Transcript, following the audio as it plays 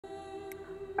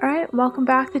Alright, welcome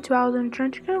back to 2 Hours in a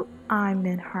Trench Coat. I'm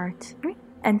Minheart,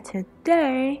 and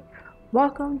today,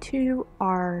 welcome to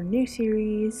our new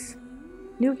series,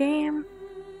 new game.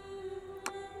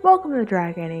 Welcome to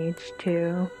Dragon Age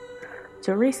 2.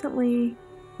 So recently,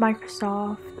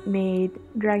 Microsoft made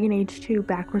Dragon Age 2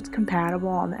 backwards compatible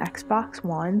on the Xbox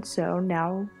One, so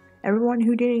now everyone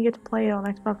who didn't get to play it on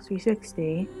Xbox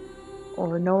 360,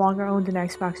 or no longer owns an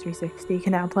Xbox 360,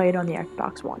 can now play it on the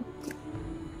Xbox One.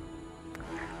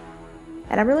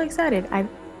 And I'm really excited. I've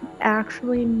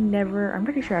actually never, I'm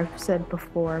pretty sure I've said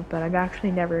before, but I've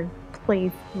actually never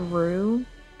played through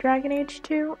Dragon Age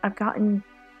 2. I've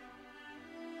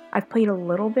played a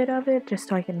little bit of it just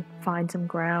so I can find some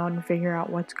ground and figure out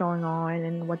what's going on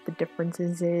and what the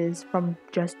differences is from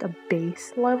just a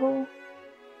base level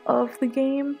of the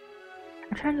game.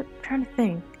 I'm trying to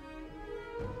think.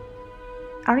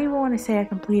 I don't even want to say I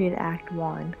completed Act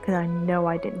 1, because I know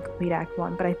I didn't complete Act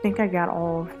 1, but I think I got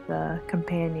all of the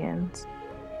companions.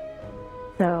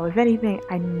 So, if anything,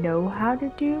 I know how to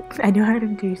do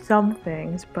some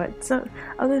things, but some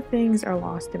other things are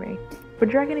lost to me. But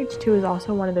Dragon Age 2 is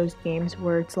also one of those games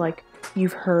where it's like,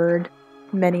 you've heard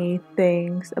many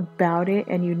things about it,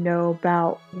 and you know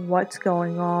about what's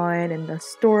going on and the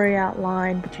story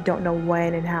outline, but you don't know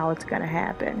when and how it's gonna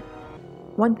happen.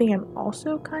 One thing I'm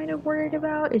also kind of worried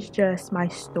about is just my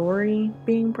story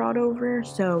being brought over.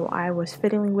 So I was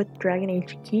fiddling with Dragon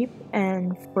Age Keep,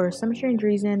 and for some strange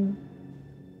reason,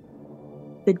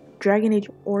 the Dragon Age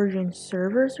Origin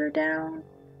servers are down.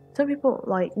 Some people,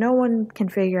 no one can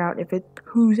figure out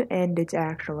whose end it's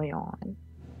actually on.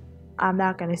 I'm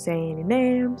not gonna say any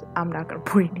names, I'm not gonna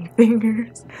point any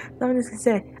fingers. So I'm just gonna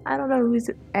say, I don't know whose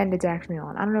end it's actually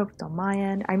on. I don't know if it's on my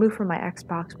end. I moved from my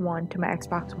Xbox One to my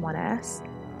Xbox One S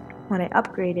when I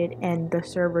upgraded, and the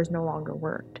servers no longer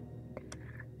worked.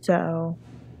 So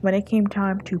when it came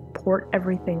time to port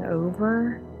everything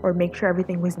over, or make sure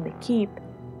everything was in the keep,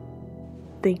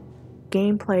 the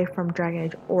gameplay from Dragon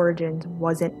Age Origins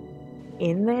wasn't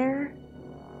in there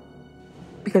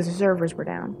because the servers were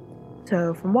down.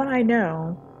 So from what I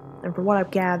know, and from what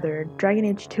I've gathered, Dragon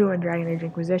Age 2 and Dragon Age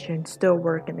Inquisition still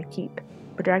work in the keep.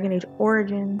 But Dragon Age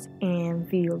Origins and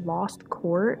the Lost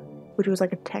Court, which was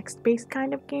like a text-based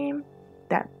kind of game,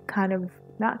 because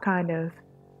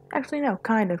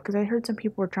I heard some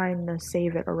people were trying to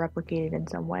save it or replicate it in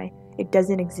some way. It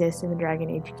doesn't exist in the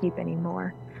Dragon Age keep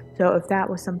anymore. So if that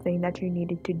was something that you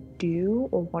needed to do,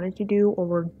 or wanted to do, or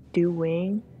were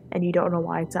doing, and you don't know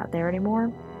why it's not there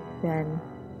anymore, then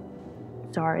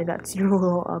sorry, that's your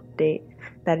little update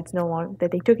that it's no longer,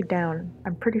 that they took it down.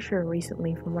 I'm pretty sure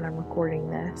recently from when I'm recording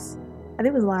this. I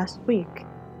think it was last week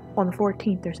on the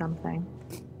 14th or something.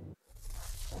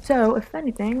 So if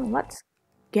anything, let's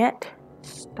get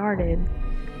started.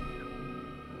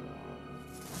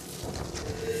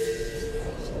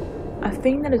 A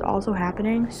thing that is also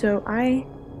happening, so I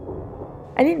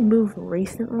didn't move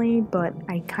recently, but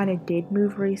I kind of did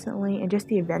move recently, and just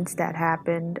the events that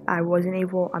happened, I'm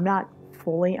not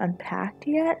fully unpacked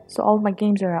yet, so all of my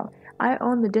games are out. I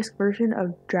own the disc version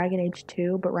of Dragon Age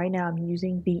 2, but right now I'm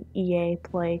using the EA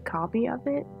Play copy of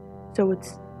it, so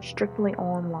it's strictly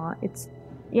online. It's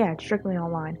strictly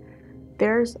online.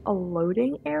 There's a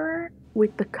loading error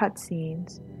with the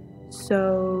cutscenes,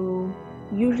 so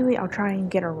usually I'll try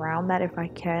and get around that if I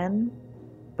can,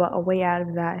 but a way out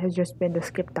of that has just been to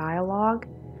skip dialogue.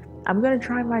 I'm gonna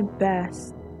try my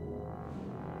best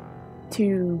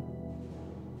to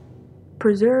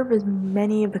preserve as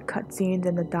many of the cutscenes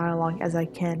and the dialogue as I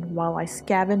can while I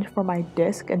scavenge for my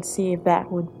disc and see if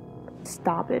that would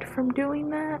stop it from doing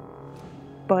that.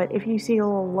 But if you see a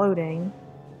little loading,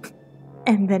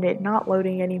 and then it not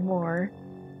loading anymore,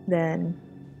 then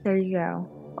there you go.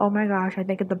 Oh my gosh, I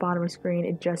think at the bottom of the screen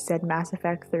it just said Mass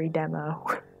Effect 3 demo.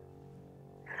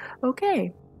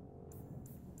 Okay.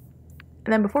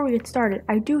 And then before we get started,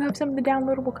 I do have some of the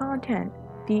downloadable content.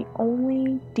 The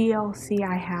only DLC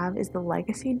I have is the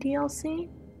Legacy DLC.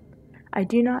 I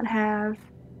do not have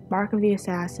Mark of the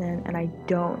Assassin, and I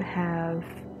don't have,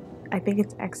 I think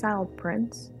it's Exiled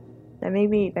Prince. That may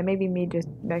be me just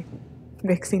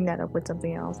mixing that up with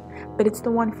something else. But it's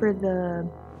the one for the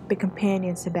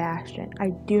companion Sebastian. I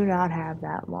do not have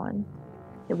that one.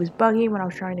 It was buggy when I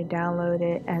was trying to download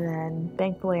it, and then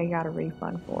thankfully I got a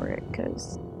refund for it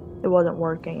because it wasn't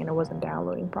working and it wasn't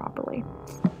downloading properly.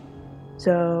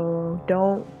 So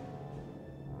don't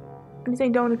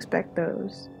expect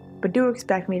those, but do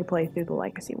expect me to play through the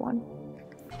Legacy one.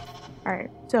 Alright,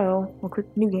 so we'll click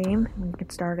new game and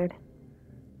get started.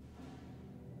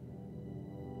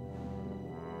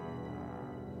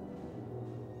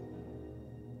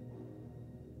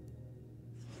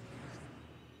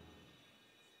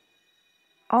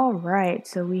 Alright,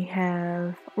 so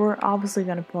we're obviously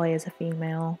going to play as a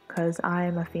female, because I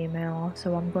am a female,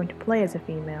 so I'm going to play as a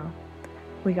female.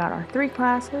 We got our 3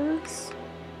 classes.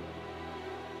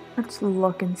 Let's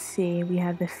look and see. We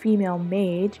have the female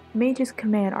mage. Mages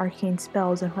command arcane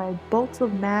spells and hurl bolts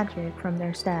of magic from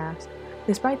their staffs.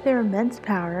 Despite their immense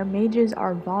power, mages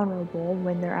are vulnerable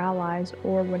when their allies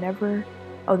fall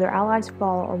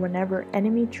or whenever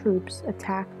enemy troops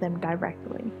attack them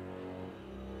directly.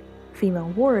 Female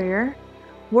warrior.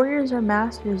 Warriors are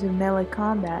masters of melee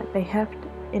combat. They heft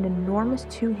an enormous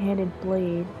two-handed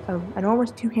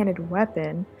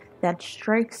weapon that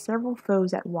strikes several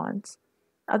foes at once.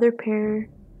 Others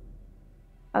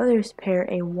pair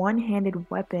a one-handed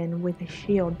weapon with a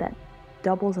shield that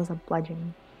doubles as a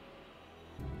bludgeon.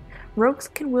 Rogues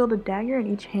can wield a dagger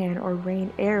in each hand or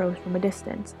rain arrows from a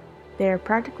distance. They are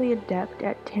practically adept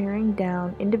at tearing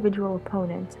down individual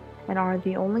opponents and are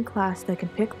the only class that can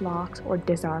pick locks or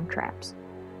disarm traps.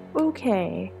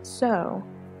 Okay, so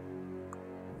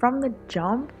from the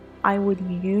jump, I would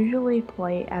usually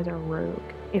play as a rogue.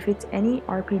 If it's any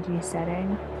RPG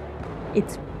setting,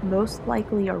 it's most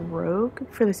likely a rogue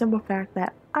for the simple fact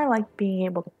that I like being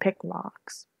able to pick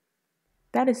locks.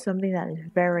 That is something that is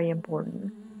very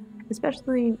important,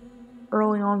 especially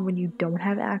early on when you don't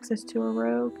have access to a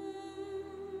rogue.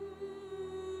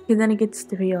 And then it gets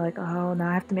to be like, oh, now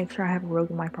I have to make sure I have a rogue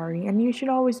in my party. And you should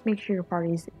always make sure your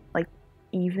party's like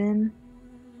even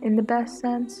in the best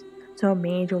sense. So a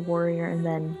mage, a warrior, and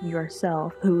then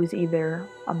yourself, who is either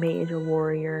a mage, a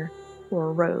warrior, or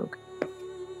a rogue.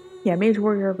 Yeah, mage,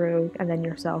 warrior, rogue, and then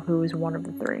yourself, who is one of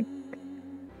the 3.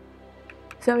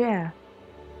 So yeah,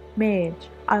 mage.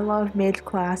 I love mage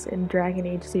class in Dragon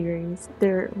Age series.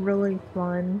 They're really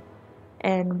fun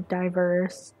and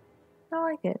diverse. I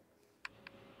like it.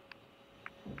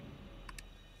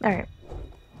 Alright.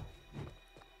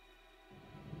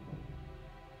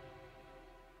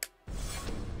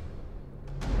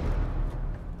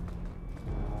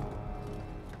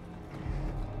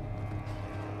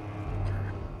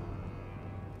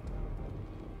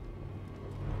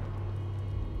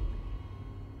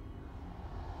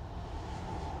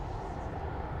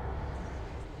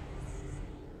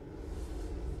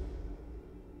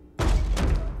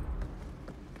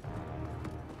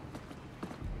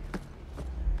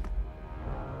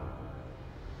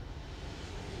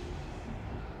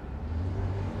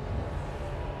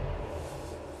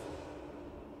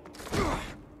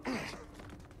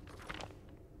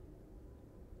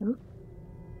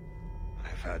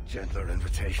 I've had gentler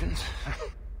invitations.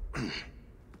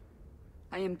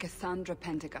 I am Cassandra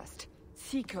Pentecost,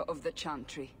 Seeker of the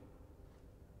Chantry.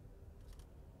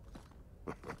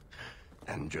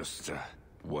 And just,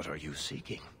 what are you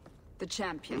seeking? The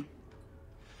champion.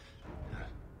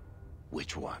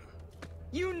 Which one?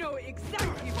 You know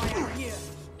exactly why I'm here!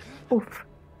 Oof.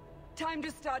 Time to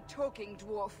start talking,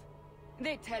 dwarf.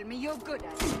 They tell me you're good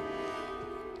at it.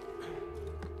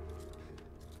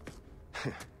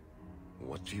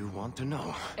 What do you want to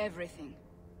know? Everything.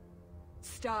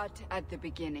 Start at the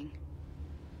beginning.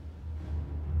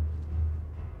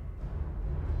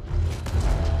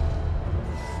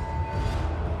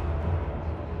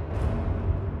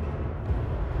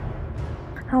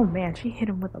 Oh man, she hit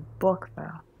him with a book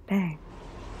though. Dang.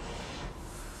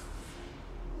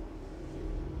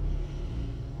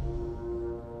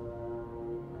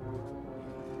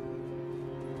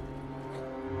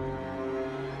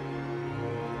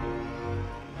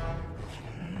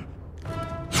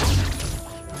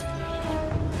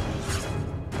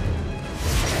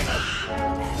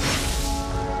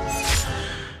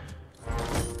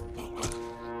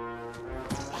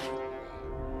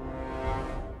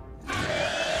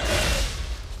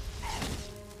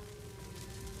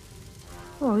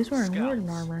 Oh, he's wearing warden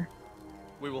armor.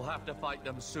 We will have to fight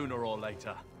them sooner or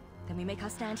later. Then we make our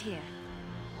stand here.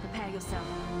 Prepare yourself.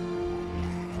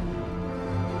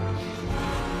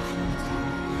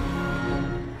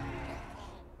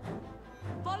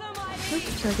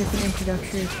 Let's start with an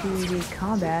introduction to the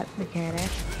combat mechanic.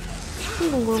 It's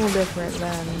a little different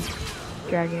than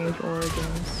Dragon Age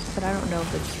Origins, but I don't know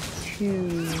if it's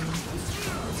too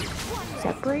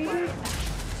separated.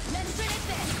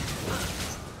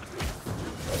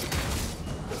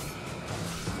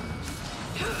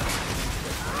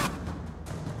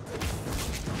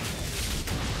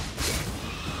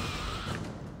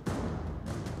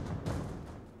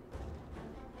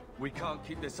 We can't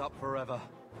keep this up forever.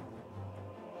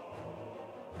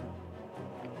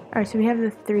 Alright, so we have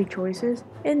the 3 choices.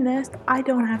 In this, I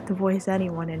don't have to voice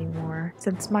anyone anymore,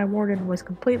 since my warden was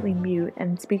completely mute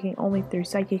and speaking only through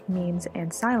psychic means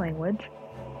and sign language.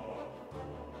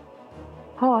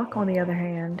 Hawk, on the other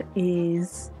hand,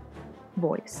 is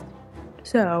voiced.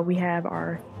 So we have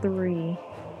our 3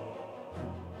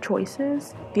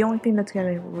 choices. The only thing that's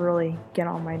gonna really get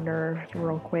on my nerves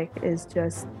real quick is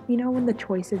just, you know, when the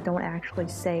choices don't actually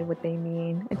say what they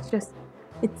mean.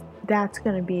 That's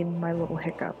gonna be my little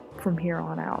hiccup from here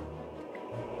on out.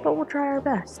 But we'll try our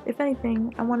best. If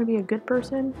anything, I want to be a good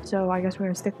person, so I guess we're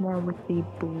gonna stick more with the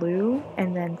blue,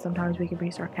 and then sometimes we can be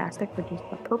sarcastic, which is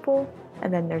the purple,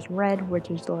 and then there's red, which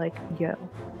is like, yo,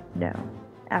 no,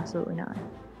 absolutely not.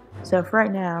 So for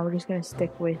right now, we're just gonna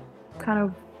stick with kind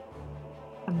of,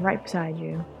 I'm right beside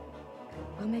you.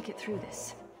 We'll make it through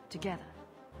this together.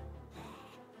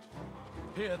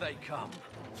 Here they come.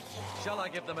 Shall I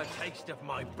give them a taste of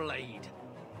my blade?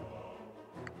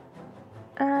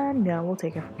 No, we'll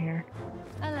take it from here.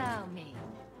 Allow me.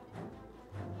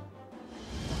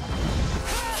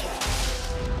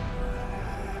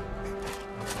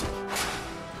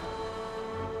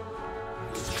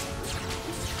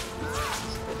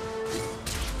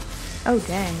 Oh,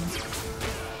 dang.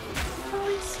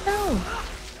 Holy snow!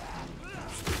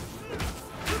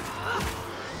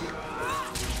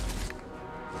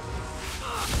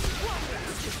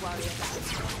 Just worry about it.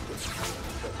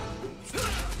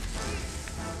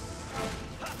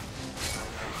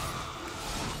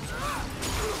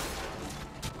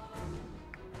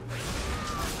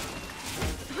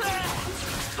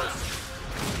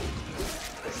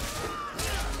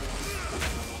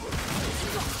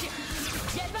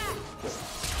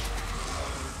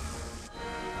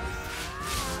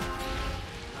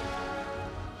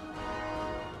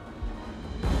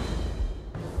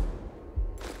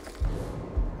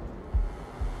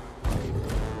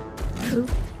 Ooh,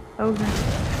 over.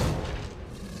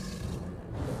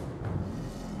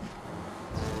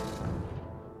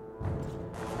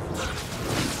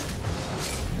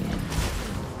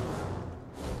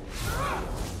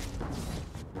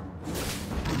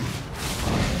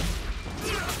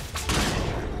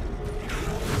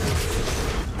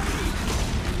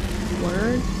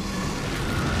 Word.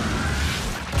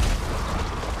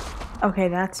 Okay,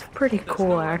 that's pretty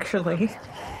cool, actually.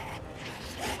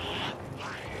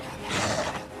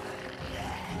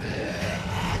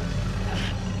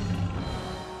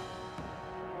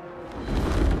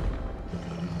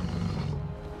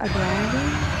 A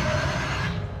dragon?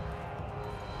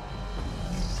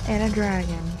 And a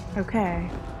dragon. Okay.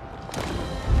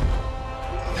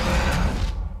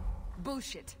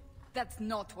 Bullshit. That's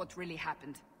not what really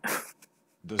happened.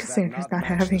 Does that Cassandra's not not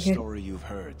match having the it. story you've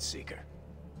heard, Seeker?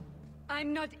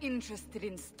 I'm not interested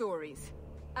in stories.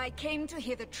 I came to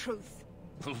hear the truth.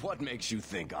 What makes you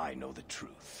think I know the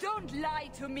truth? Don't lie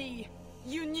to me!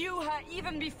 You knew her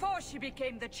even before she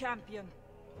became the champion.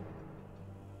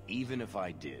 Even if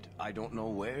I did, I don't know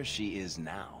where she is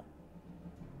now.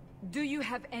 Do you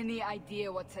have any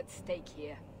idea what's at stake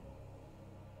here?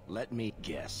 Let me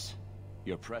guess.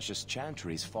 Your precious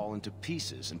chantries fall into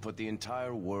pieces and put the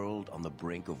entire world on the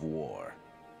brink of war.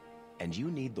 And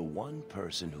you need the one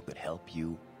person who could help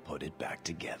you put it back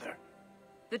together.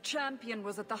 The champion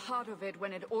was at the heart of it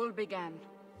when it all began.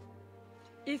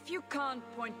 If you can't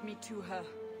point me to her,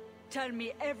 tell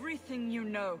me everything you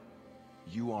know.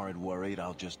 You aren't worried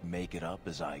I'll just make it up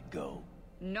as I go?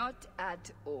 Not at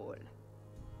all.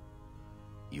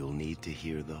 You'll need to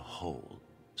hear the whole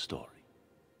story.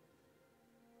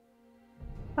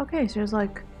 Okay, so there's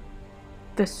like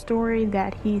the story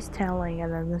that he's telling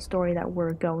and then the story that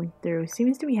we're going through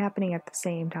seems to be happening at the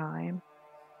same time,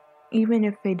 even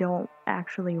if they don't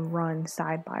actually run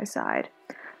side by side.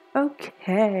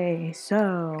 Okay,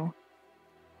 so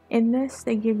in this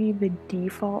they give you the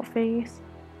default face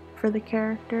for the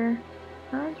character.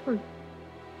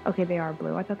 Okay, they are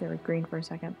blue. I thought they were green for a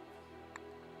second.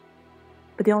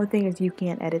 But the only thing is you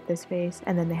can't edit this face,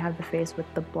 and then they have the face with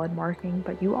the blood marking,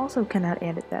 but you also cannot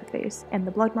edit that face, and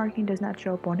the blood marking does not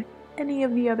show up on any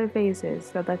of the other faces,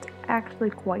 so that's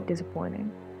actually quite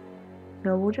disappointing.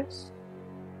 So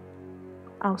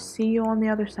I'll see you on the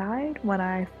other side when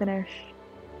I finish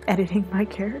editing my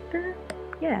character?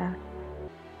 Yeah.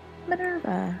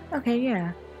 Minerva. Okay,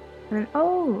 yeah. And then,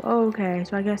 okay,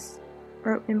 so I guess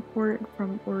import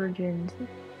from Origins.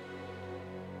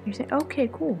 You say, okay,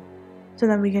 cool. So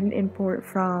then we can import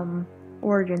from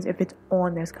Origins if it's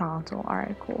on this console.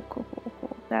 Alright, cool.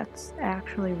 That's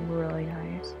actually really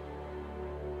nice.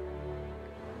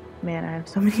 Man, I have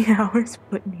so many hours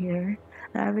put in here.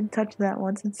 I haven't touched that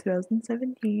one since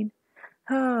 2017.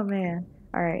 Oh, man.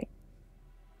 Alright.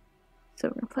 So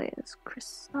we're gonna play as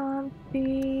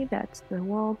Chrysanthi. That's the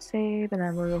world save. And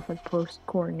then we'll go for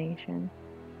post-coordination.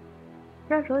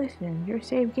 Congratulations, your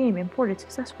save game imported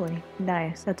successfully.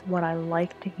 Nice, that's what I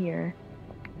like to hear.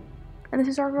 And this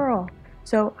is our girl.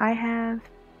 So I have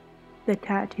the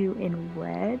tattoo in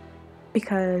red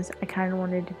because I kind of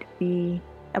wanted it to be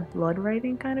a blood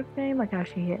writing kind of thing, like how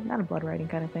she hit, not a blood writing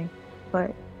kind of thing,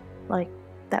 but like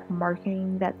that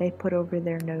marking that they put over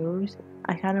their nose.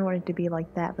 I kind of wanted it to be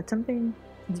like that, but something,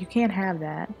 you can't have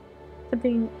that.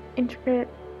 Something intricate,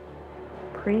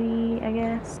 pretty, I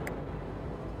guess.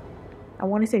 I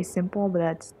want to say simple, but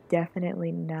that's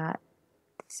definitely not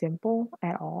simple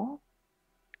at all.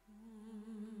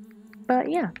 But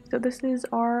yeah, so this is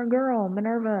our girl,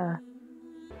 Minerva.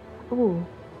 Ooh,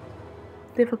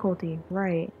 difficulty,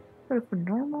 right. Go for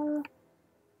normal,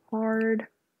 hard,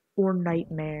 or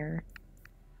nightmare.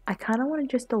 I kind of want to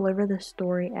just deliver the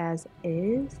story as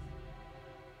is.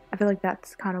 I feel like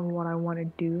that's kind of what I want to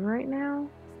do right now,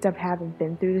 since I haven't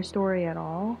been through the story at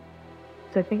all.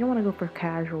 So I think I want to go for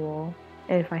casual.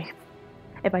 And if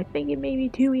I think it may be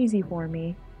too easy for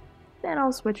me, then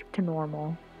I'll switch to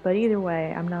normal. But either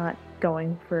way, I'm not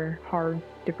going for hard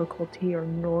difficulty or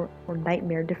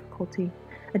nightmare difficulty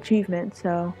achievement,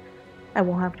 so I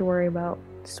won't have to worry about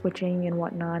switching and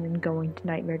whatnot and going to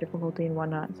nightmare difficulty and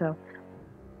whatnot. So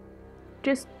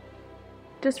just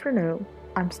for now,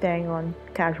 I'm staying on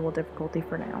casual difficulty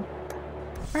for now.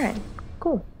 Alright,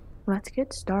 cool. Let's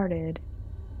get started.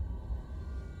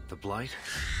 The Blight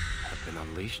had been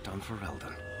unleashed on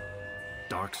Ferelden.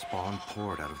 Darkspawn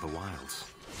poured out of the wilds,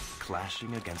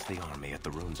 clashing against the army at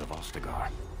the ruins of Ostagar.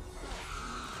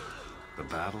 The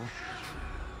battle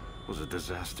was a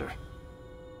disaster.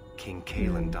 King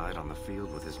Cailan died on the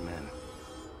field with his men,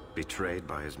 betrayed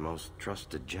by his most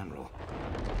trusted general.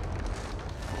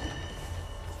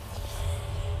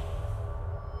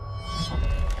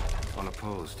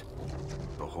 Unopposed,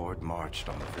 the Horde marched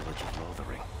on the village of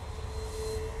Lothering.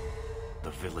 The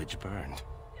village burned,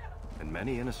 and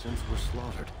many innocents were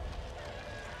slaughtered.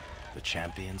 The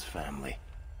champion's family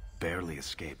barely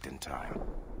escaped in time.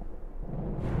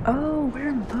 Oh, we're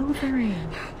in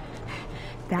Lothering.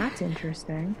 That's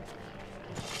interesting.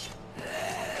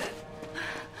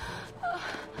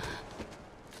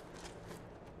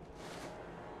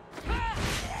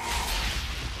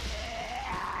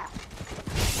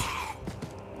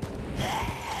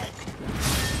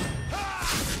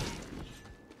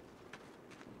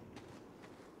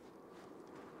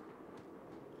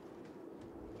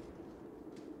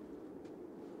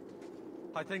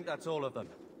 I think that's all of them.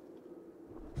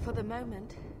 For the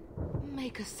moment,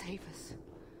 make us save us.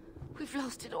 We've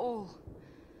lost it all.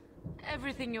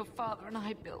 Everything your father and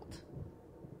I built.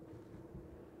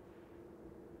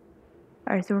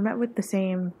 Alright, so we're met with the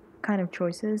same kind of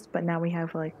choices, but now we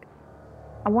have like,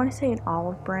 I want to say an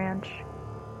olive branch.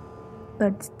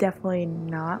 That's definitely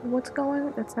not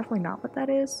that's definitely not what that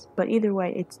is. But either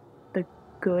way, it's the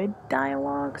good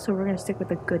dialogue, so we're going to stick with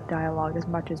the good dialogue as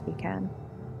much as we can.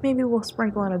 Maybe we'll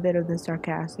sprinkle in a bit of the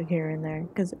sarcastic here and there,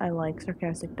 because I like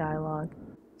sarcastic dialogue.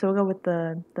 So we'll go with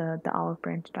the olive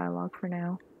branch dialogue for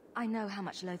now. I know how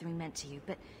much Lothering meant to you,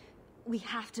 but we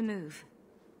have to move.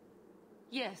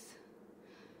 Yes.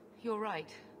 You're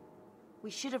right. We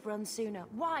should have run sooner.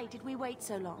 Why did we wait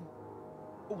so long?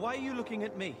 Why are you looking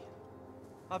at me?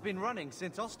 I've been running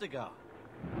since Ostagar.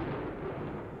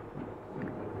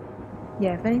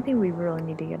 Yeah, if anything, we really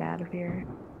need to get out of here.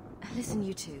 Listen,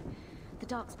 you two. The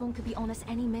Darkspawn could be on us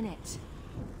any minute.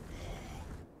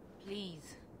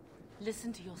 Please,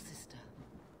 listen to your sister.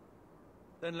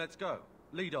 Then let's go.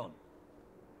 Lead on.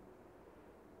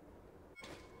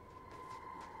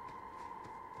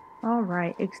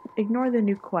 Alright, ignore the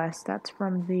new quest. That's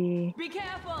from the Be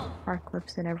careful! park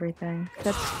clips and everything.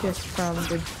 That's just from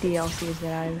the DLCs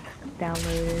that I've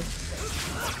downloaded.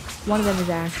 One of them is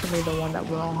actually the one that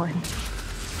we're on.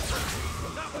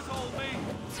 That was all me!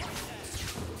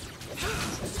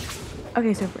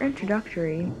 Okay, so for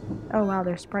introductory, oh wow,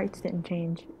 their sprites didn't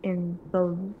change. In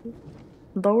the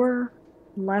lower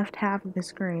left half of the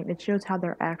screen, it shows how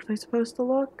they're actually supposed to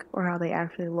look, or how they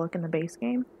actually look in the base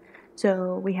game.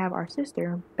 So we have our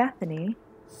sister, Bethany.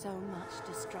 So much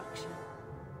destruction.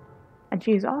 And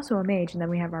she is also a mage, and then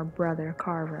we have our brother,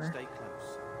 Carver. Stay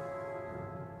close.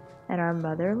 And our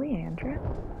mother, Leandra.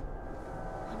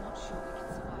 I'm not sure we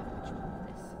can survive much more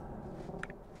of this.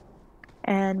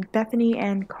 And Bethany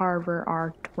and Carver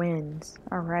are twins.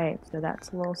 Alright, so that's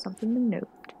a little something to note.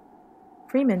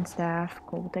 Freeman staff.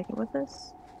 Cool, we'll take it with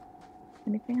us.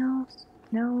 Anything else?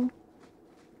 No?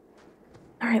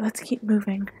 Alright, let's keep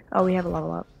moving. Oh, we have a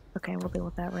level up. Okay, we'll deal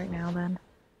with that right now then.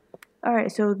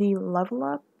 Alright, so the level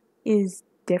up is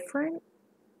different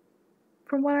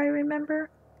from what I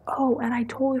remember. Oh, and I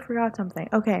totally forgot something.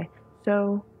 Okay,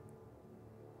 so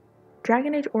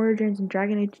Dragon Age Origins and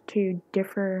Dragon Age 2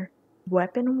 differ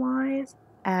weapon-wise,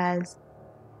 as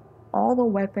all the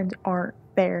weapons aren't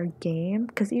fair game,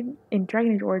 because even in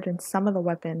Dragon Age Origins, some of the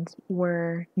weapons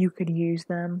were you could use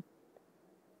them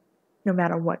no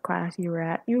matter what class you were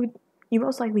at. You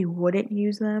most likely wouldn't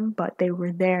use them, but they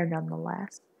were there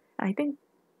nonetheless. I think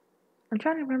I'm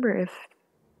trying to remember if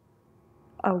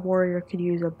a warrior could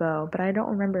use a bow, but I don't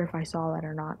remember if I saw that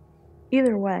or not.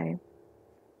 Either way,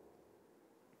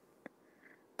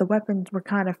 the weapons were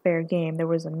kind of fair game. There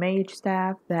was a mage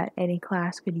staff that any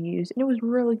class could use, and it was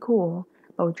really cool.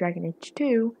 But with Dragon Age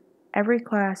 2, every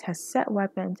class has set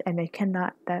weapons, and they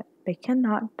cannot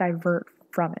divert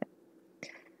from it.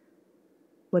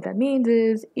 What that means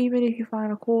is, even if you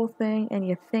find a cool thing and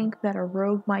you think that a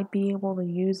rogue might be able to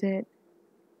use it,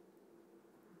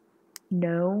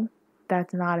 no,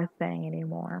 that's not a thing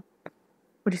anymore,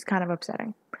 which is kind of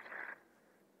upsetting.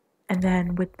 And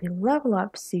then with the level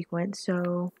up sequence,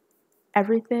 so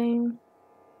everything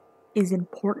is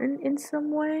important in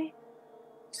some way.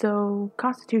 So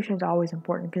Constitution is always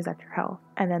important because that's your health.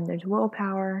 And then there's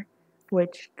willpower,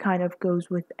 which kind of goes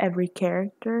with every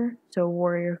character. So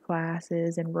warrior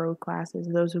classes and rogue classes,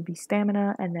 those would be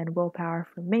stamina, and then willpower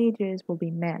for mages will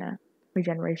be mana,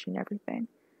 regeneration, everything.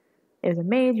 As a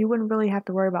mage, you wouldn't really have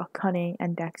to worry about cunning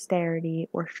and dexterity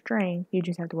or strength, you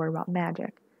just have to worry about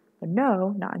magic. But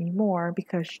no, not anymore,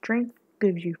 because strength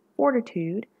gives you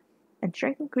fortitude, and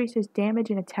strength increases damage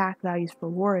and attack values for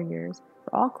warriors.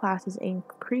 For all classes, it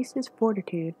increases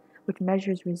fortitude, which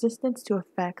measures resistance to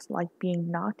effects like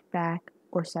being knocked back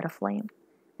or set aflame.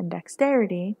 And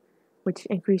dexterity, which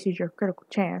increases your critical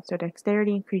chance. So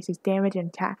dexterity increases damage and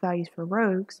attack values for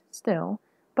rogues, still,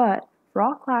 but for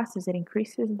all classes, it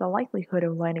increases the likelihood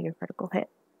of landing a critical hit.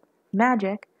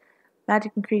 Magic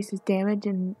increases damage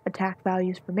and attack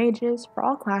values for mages. For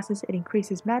all classes, it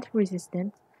increases magic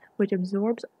resistance, which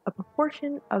absorbs a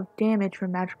proportion of damage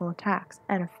from magical attacks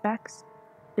and affects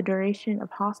the duration of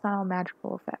hostile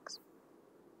magical effects.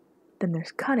 Then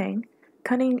there's cunning.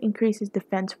 Cunning increases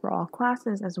defense for all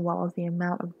classes as well as the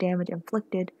amount of damage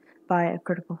inflicted by a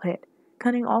critical hit.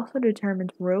 Cunning also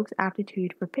determines rogues'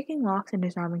 aptitude for picking locks and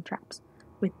disarming traps,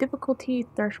 with difficulty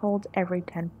thresholds every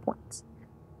 10 points.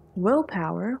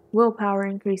 Willpower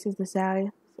increases the size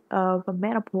of a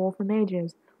mana pool for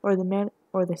mages, or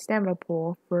the stamina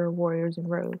pool for warriors and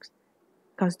rogues.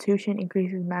 Constitution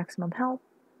increases maximum health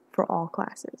for all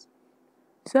classes.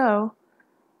 So,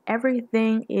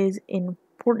 everything is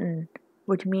important,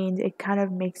 which means it kind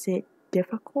of makes it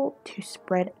difficult to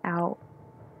spread out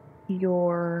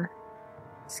your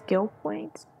skill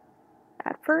points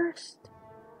at first.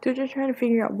 So just trying to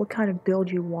figure out what kind of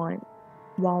build you want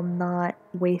while not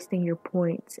wasting your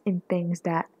points in things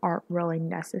that aren't really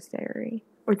necessary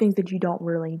or things that you don't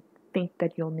really think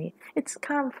that you'll need. It's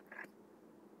kind of,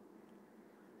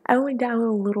 I only dabbled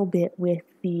a little bit with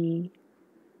the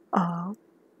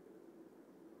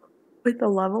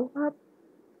level up,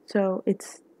 so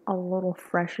it's a little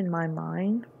fresh in my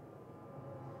mind,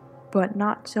 but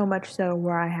not so much so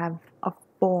where I have a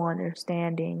full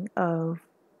understanding of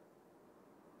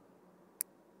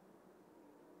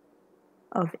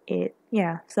it.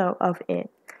 Of it.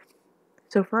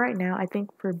 So for right now, I think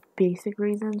for basic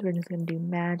reasons, we're just going to do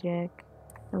magic,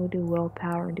 and we'll do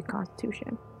willpower and do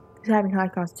constitution. Because having high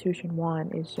constitution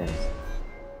 1 is just,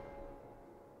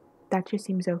 that just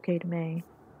seems okay to me.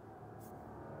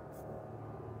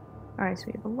 Alright, so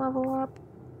we have a level up.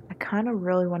 I kind of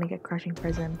really want to get Crushing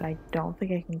Prison, but I don't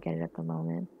think I can get it at the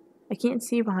moment. I can't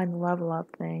see behind the level up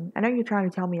thing. I know you're trying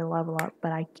to tell me to level up,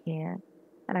 but I can't.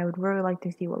 And I would really like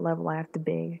to see what level I have to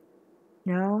be.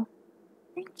 No?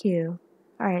 Thank you.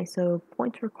 Alright, so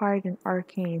points required in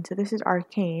Arcane. So this is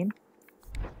Arcane.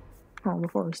 Oh,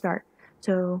 before we start.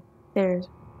 So there's,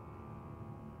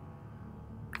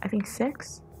 I think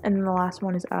 6. And then the last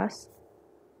one is us.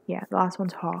 Yeah, the last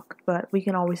one's Hawk. But we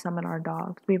can always summon our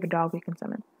dogs. We have a dog we can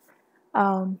summon.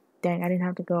 Dang, I didn't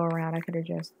have to go around. I could have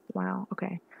just, wow,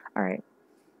 okay. Alright.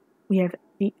 We have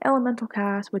the Elemental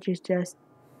Cast, which is just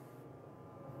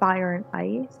fire and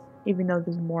ice, even though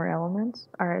there's more elements.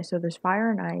 Alright, so there's fire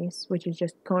and ice, which is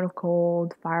just Cone of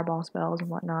Cold, fireball spells, and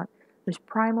whatnot. There's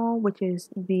Primal, which is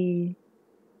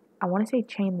I want to say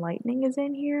Chain Lightning is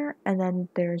in here, and then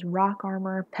there's Rock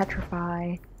Armor,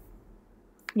 Petrify.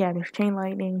 Yeah, there's Chain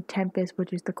Lightning, Tempest,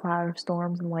 which is the cloud of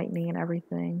storms and lightning and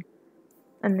everything.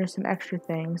 And there's some extra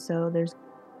things, so there's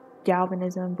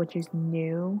Galvanism, which is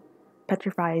new.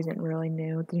 Petrify isn't really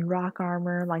new. There's Rock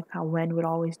Armor, like how Ren would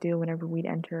always do whenever we'd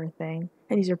enter a thing.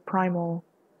 And these are primal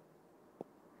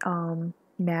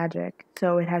magic,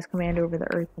 so it has command over the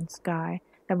earth and sky.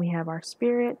 Then we have our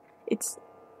Spirit. It's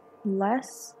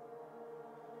less,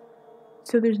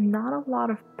 so there's not a lot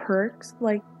of perks.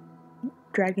 Like,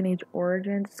 Dragon Age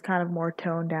Origins is kind of more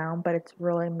toned down, but it's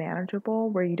really manageable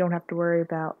where you don't have to worry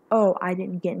about, oh, I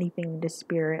didn't get anything into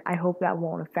Spirit. I hope that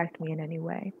won't affect me in any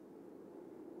way.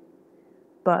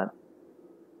 But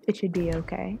it should be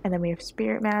okay. And then we have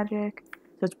Spirit Magic,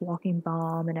 so it's Walking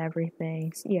Bomb and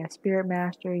everything. So yeah, Spirit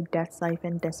Mastery, Death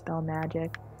Siphon, Dispel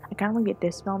Magic. I kind of want to get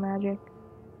Dispel Magic.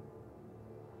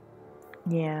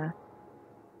 Yeah.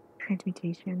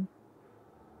 Transmutation.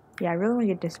 Yeah, I really want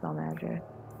to get Dispel Magic.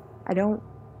 I don't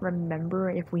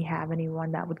remember if we have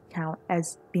anyone that would count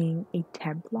as being a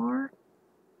Templar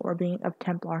or being of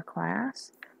Templar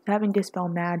class. So having Dispel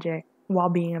Magic while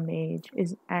being a mage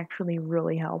is actually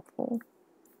really helpful.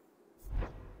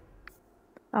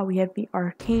 We have the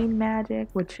Arcane Magic,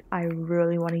 which I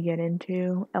really want to get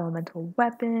into. Elemental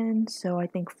Weapons, so I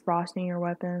think frosting your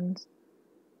weapons.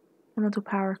 Elemental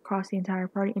power across the entire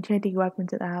party. Enchanting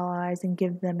weapons at allies and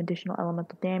give them additional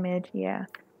elemental damage. Yeah.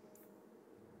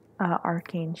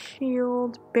 Arcane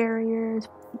Shield, Barriers.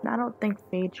 I don't think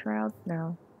Fade Shroud.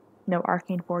 No. No,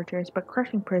 Arcane Fortress. But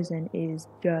Crushing Prison is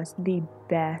just the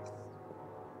best.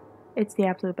 It's the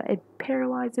absolute best. It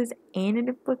paralyzes and it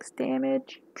inflicts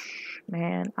damage. Psh,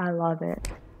 man, I love it.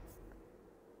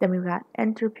 Then we've got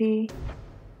Entropy.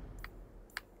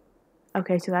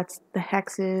 Okay, so that's the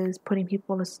hexes, putting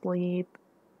people to sleep.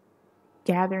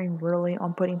 Gathering really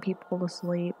on putting people to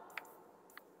sleep.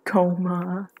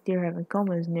 Coma. Dear heaven,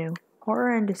 Coma is new.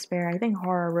 Horror and Despair. I think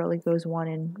horror really goes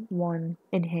one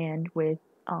in hand with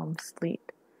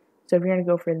sleep. So if you're gonna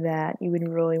go for that, you would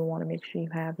really want to make sure you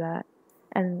have that.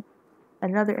 And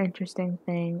another interesting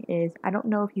thing is I don't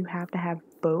know if you have to have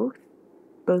both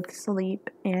sleep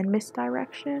and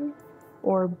misdirection,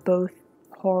 or both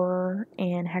horror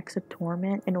and Hex of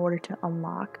Torment in order to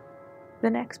unlock the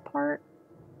next part.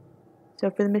 So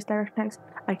for the misdirection hex,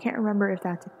 I can't remember if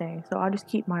that's a thing, so I'll just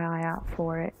keep my eye out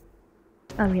for it.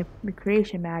 We have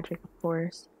Recreation Magic, of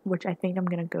course, which I think I'm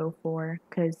gonna go for,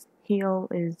 because heal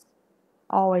is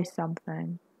always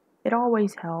something. It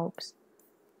always helps.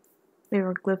 We have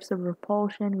Glyphs of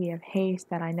Repulsion, we have Haste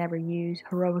that I never use,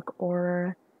 Heroic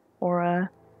Aura,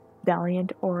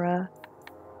 Valiant Aura,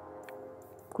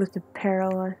 Glyphs of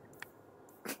Paralysis,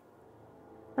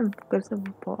 Glyphs of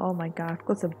Repulsion, oh my gosh,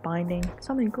 Glyphs of Binding,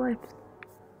 so many glyphs.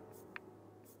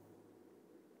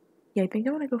 Yeah, I think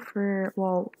I'm gonna go for,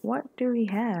 well, what do we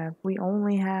have? We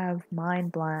only have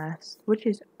Mind Blast, which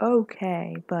is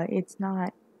okay, but it's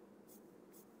not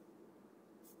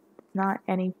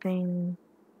anything,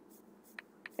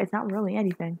 it's not really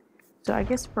anything. So I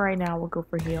guess for right now, we'll go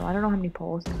for heal. I don't know how many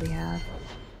poluses we have.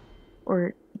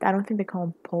 Or, I don't think they call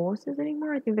them poluses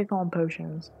anymore, I think they call them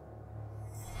potions.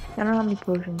 I don't know how many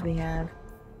potions we have.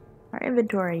 Our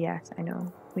inventory, yes, I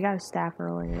know. We got a staff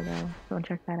earlier though, so I'll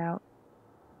check that out.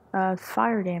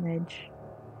 Fire damage.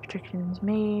 Restrictions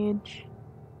mage.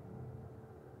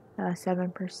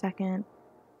 7 per second.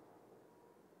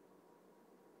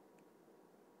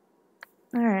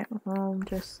 Alright, well,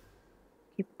 just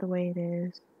keep it the way it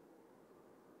is.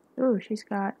 Ooh, she's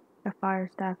got a fire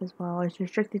staff as well. It's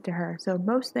restricted to her. So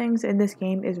most things in this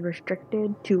game is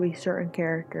restricted to a certain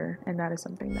character, and that is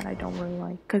something that I don't really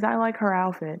like. Because I like her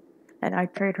outfit, and I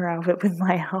trade her outfit with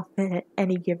my outfit at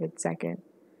any given second.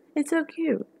 It's so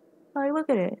cute. Like, look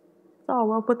at it. It's all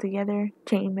well put together.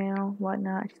 Chainmail,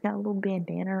 whatnot. She's got a little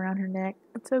bandana around her neck.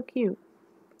 It's so cute.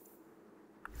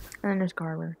 And then there's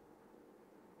Carver.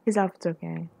 His outfit's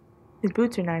okay. His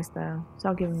boots are nice, though, so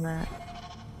I'll give him that.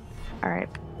 Alright,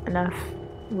 enough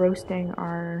roasting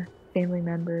our family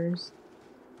members.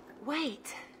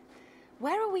 Wait.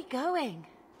 Where are we going?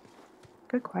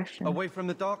 Good question. Away from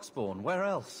the Darkspawn. Where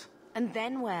else? And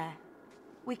then where?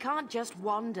 We can't just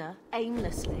wander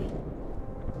aimlessly.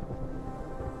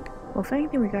 Well, if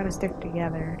anything, we gotta stick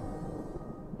together.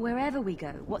 Wherever we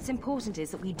go, what's important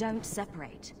is that we don't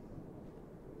separate.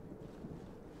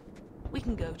 We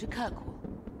can go to Kirkwall.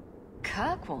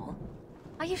 Kirkwall?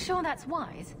 Are you sure that's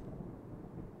wise?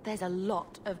 There's a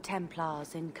lot of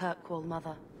Templars in Kirkwall,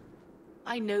 Mother.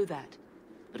 I know that,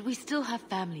 but we still have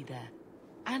family there.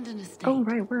 And an estate. Oh,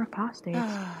 right, we're apostates.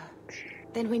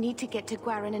 Then we need to get to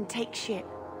Gwarin and take ship.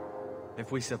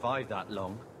 If we survive that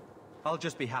long, I'll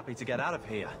just be happy to get out of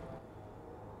here.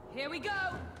 Here we go!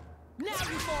 Now you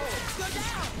fall! Go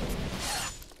down!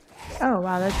 Oh,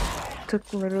 wow, that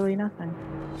took literally nothing.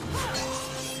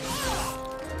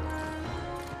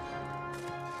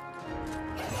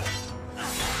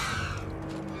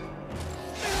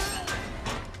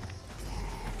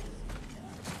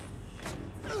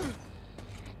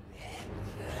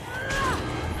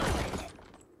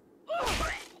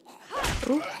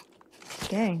 Ooh,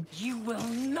 dang. You will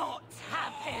not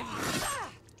have him!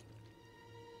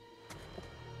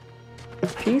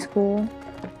 She's cool.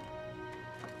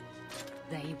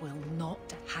 They will not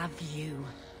have you.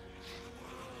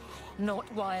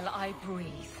 Not while I breathe.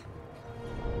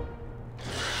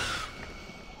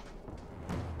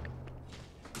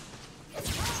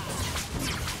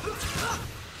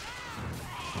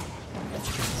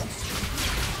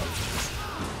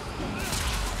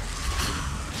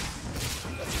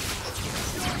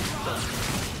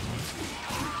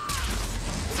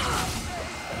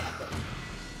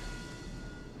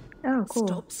 Oh, cool.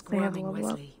 Stop They have a squirming, level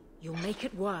up. Wesley. You'll make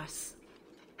it worse.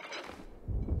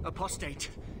 Apostate,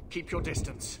 keep your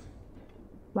distance.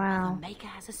 Wow. The Maker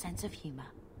has a sense of humor.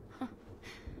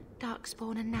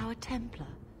 Darkspawn and now a Templar.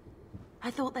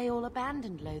 I thought they all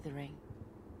abandoned Lothering.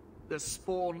 The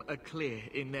Spawn are clear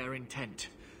in their intent,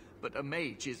 but a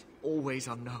mage is always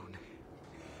unknown.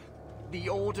 The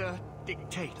Order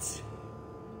dictates.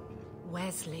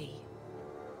 Wesley.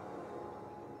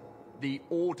 The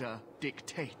Order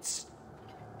dictates.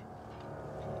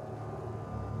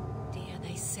 Dear,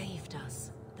 they saved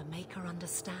us. The Maker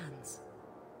understands.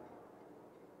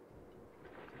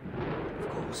 Of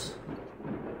course.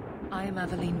 I am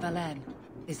Aveline Valenne.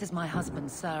 This is my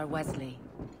husband, Sir Wesley.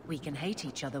 We can hate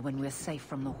each other when we're safe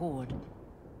from the Horde.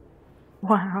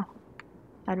 Wow.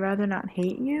 I'd rather not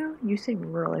hate you? You seem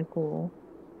really cool.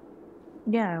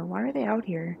 Yeah, why are they out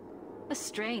here? A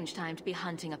strange time to be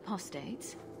hunting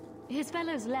apostates. His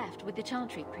fellows left with the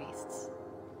Chantry priests.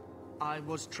 I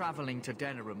was traveling to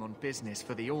Denerim on business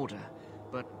for the Order,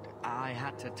 but I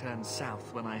had to turn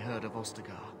south when I heard of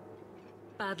Ostagar.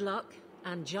 Bad luck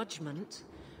and judgment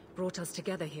brought us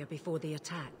together here before the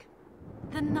attack.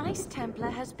 The nice Templar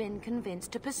has been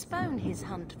convinced to postpone his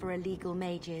hunt for illegal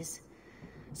mages.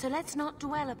 So let's not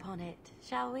dwell upon it,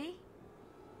 shall we?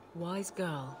 Wise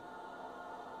girl.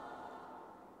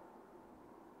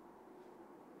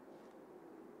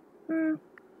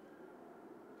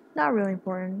 Not really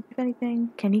important. If anything,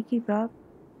 can he keep up?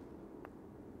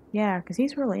 Yeah, because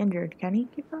he's really injured. Can he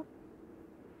keep up?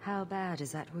 How bad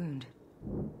is that wound?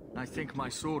 I think my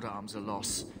sword arm's a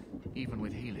loss, even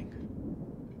with healing.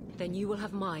 Then you will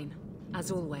have mine, as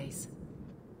always.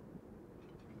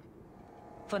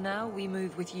 For now, we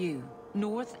move with you.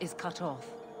 North is cut off.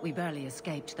 We barely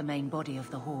escaped the main body of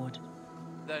the Horde.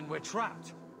 Then we're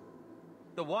trapped.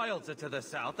 The wilds are to the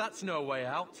south, that's no way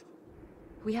out.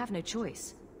 We have no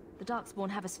choice. The Darkspawn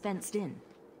have us fenced in.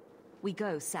 We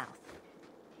go south.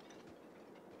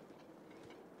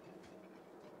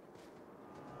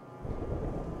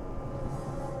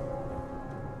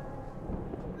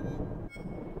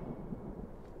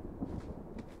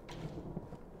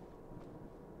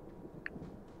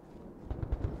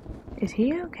 Is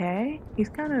he okay? He's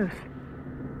kind of...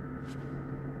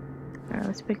 Alright,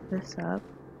 let's pick this up.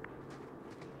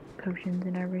 Potions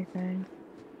and everything.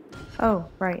 Oh,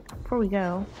 right. Before we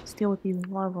go, let's deal with these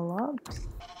level ups.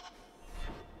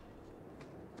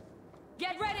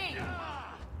 Get ready!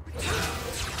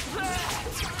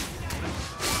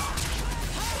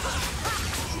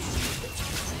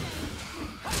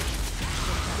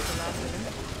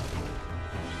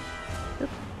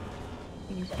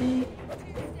 Excuse me.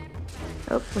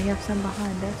 Oh, we have some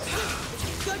behind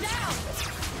us. Go down!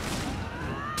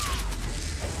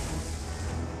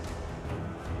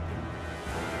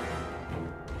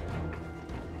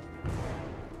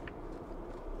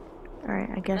 Alright,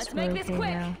 I guess Let's we're make this okay quick.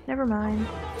 now. Never mind.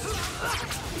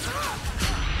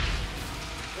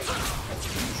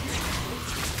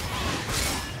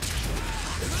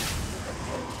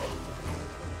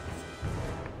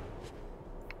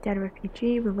 Dead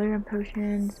refugee, Valyrian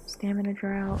potions, stamina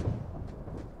drought.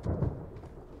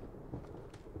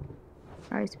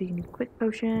 Alright, so we can do quick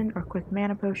potion or quick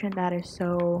mana potion. That is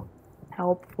so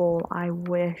helpful. I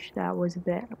wish that was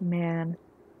the man.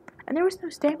 And there was no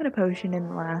stamina potion in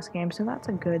the last game, so that's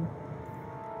good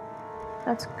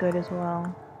as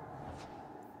well.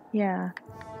 Yeah,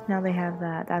 now they have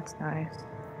that. That's nice.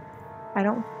 I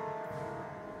don't...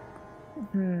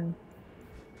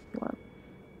 What?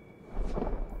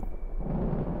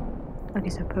 Okay,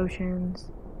 so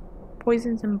potions,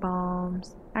 poisons and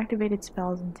bombs, activated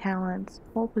spells and talents,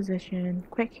 hold position,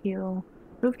 quick heal,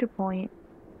 move to point,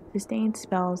 sustained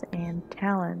spells and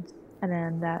talents. And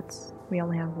then we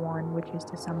only have one, which is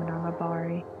to summon our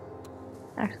Mabari.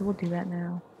 Actually, we'll do that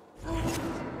now.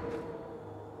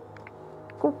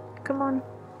 Cool, come on,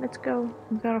 let's go.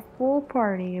 We've got a full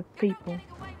party of people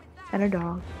and a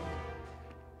dog.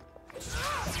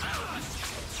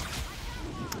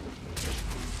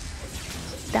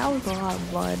 That was a lot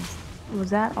of blood. Was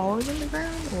that always on the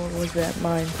ground, or was that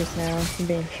mine just now from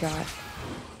being shot?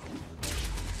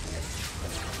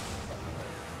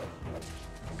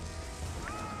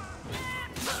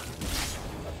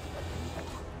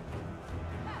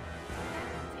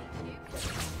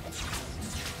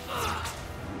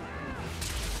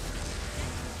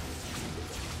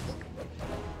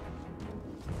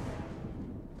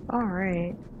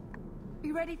 Alright.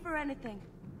 Be ready for anything.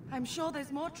 I'm sure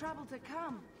there's more trouble to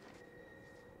come.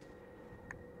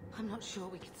 I'm not sure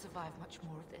we can survive much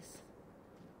more of this.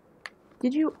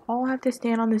 Did you all have to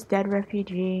stand on this dead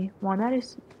refugee? One, that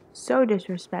is so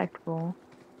disrespectful.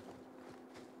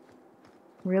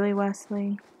 Really,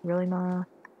 Wesley? Really, Ma?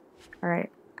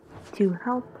 Alright. 2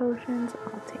 health potions.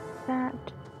 I'll take that.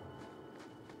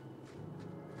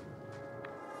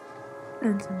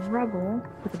 And some rubble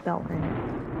with a belt in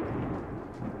it.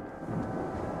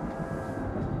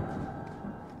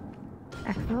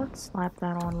 Actually, let's slap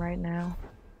that on right now.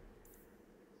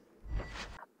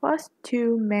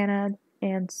 +2 mana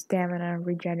and stamina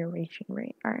regeneration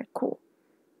rate. Alright, cool.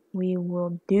 We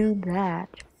will do that.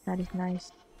 That is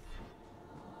nice.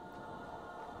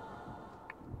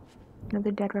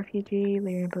 Another dead refugee,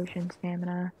 Lyrian potion,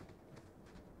 stamina.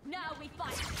 Now we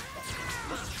fight.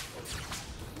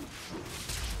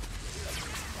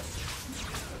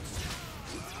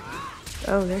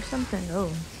 Oh, there's something.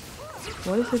 Oh.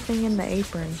 What is the thing in the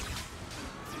apron?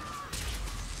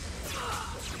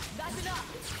 That's enough.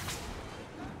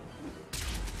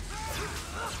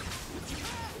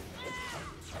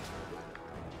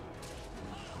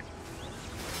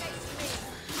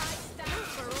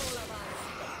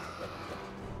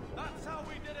 That's how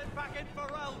we did it back in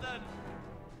Ferelden.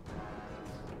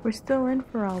 We're still in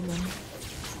for Elden.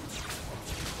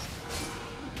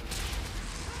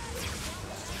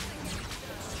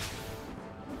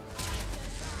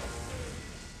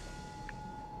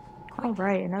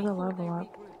 Alright, another level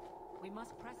up. We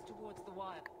must press towards the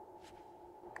wire.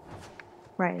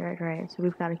 Right. So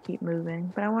we've got to keep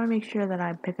moving. But I want to make sure that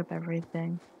I pick up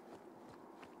everything.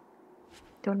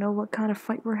 Don't know what kind of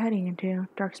fight we're heading into.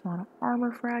 Darkspawn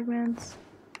armor fragments.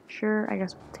 Sure, I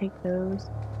guess we'll take those.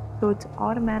 So it's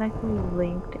automatically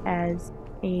linked as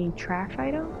a trash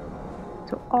item.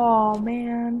 So, oh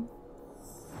man.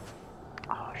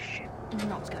 Oh shit.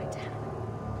 Not going to happen.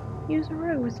 Use a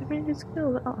rogue with divinity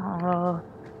skill. Oh.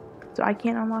 So I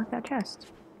can't unlock that chest.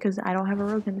 Because I don't have a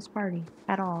rogue in this party.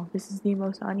 At all. This is the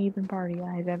most uneven party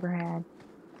I've ever had.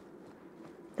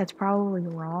 That's probably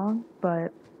wrong,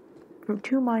 but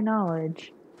to my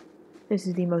knowledge, this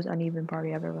is the most uneven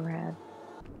party I've ever had.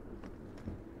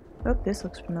 Oh, this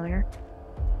looks familiar.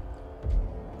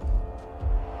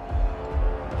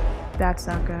 That's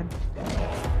not good.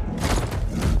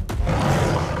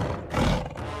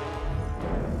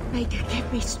 Maker,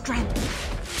 give me strength.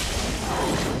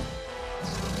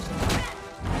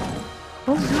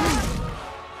 Oh no!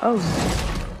 Oh.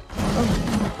 Oh.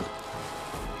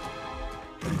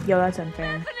 Yo, that's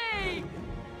unfair.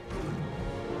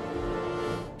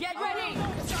 Get ready.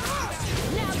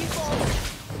 Now you fall.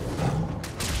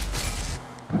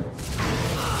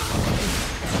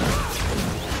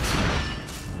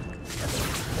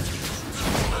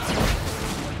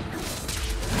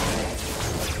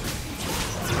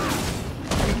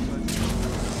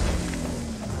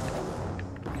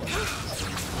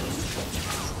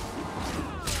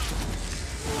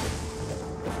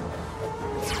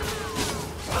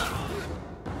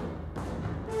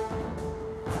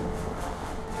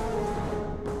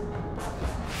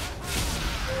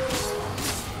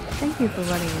 Thank you for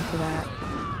running into that.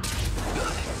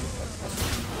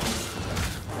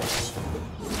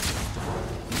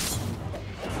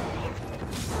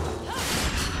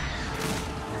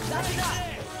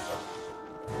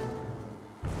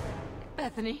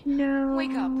 Bethany, No.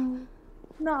 wake up.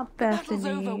 Not Battle's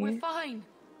Bethany. over, we're fine.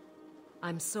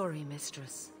 I'm sorry,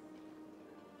 mistress.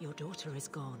 Your daughter is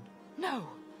gone. No.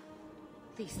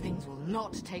 These things will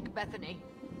not take Bethany.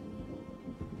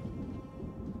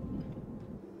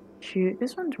 Shoot,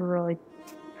 this one's really...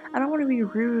 I don't want to be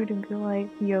rude and be like,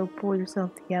 yo, pull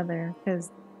yourself together,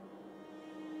 because...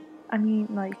 I mean,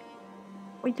 like,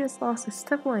 we just lost a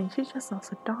sibling, she just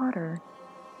lost a daughter.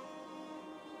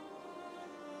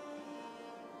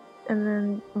 And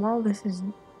then, while this is...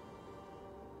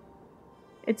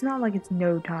 It's not like it's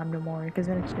no time no more, because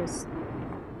then it's just...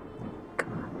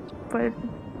 God. But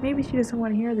maybe she doesn't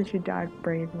want to hear that she died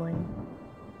bravely.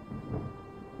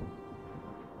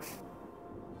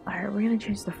 Alright, we're gonna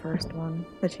choose the first one,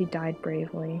 that she died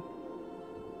bravely.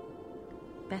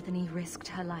 Bethany risked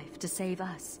her life to save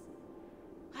us.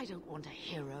 I don't want a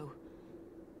hero.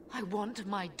 I want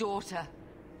my daughter.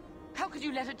 How could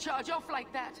you let her charge off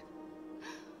like that?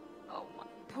 Oh, my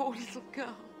poor little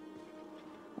girl.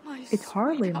 My It's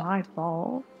hardly sweetheart. my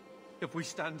fault. If we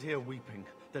stand here weeping,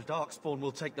 the Darkspawn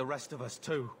will take the rest of us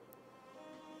too.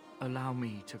 Allow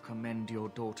me to commend your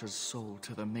daughter's soul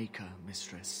to the Maker,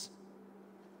 mistress.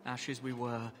 Ashes we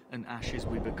were, and ashes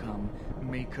we become.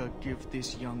 Maker, give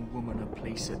this young woman a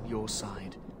place at your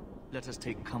side. Let us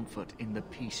take comfort in the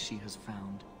peace she has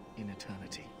found in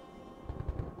eternity.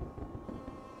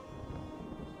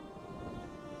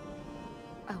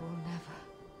 I will never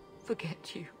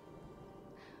forget you,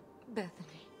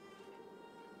 Bethany.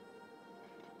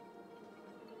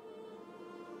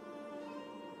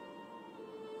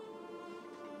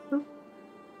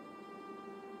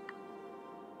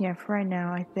 Yeah, for right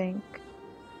now, I think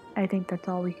that's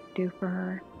all we can do for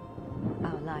her.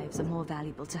 Our lives are more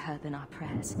valuable to her than our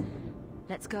prayers.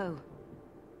 Let's go.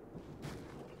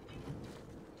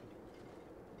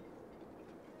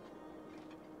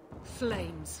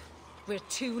 Flames. We're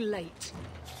too late.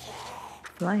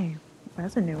 Flame.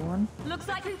 That's a new one. Looks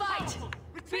like a fight!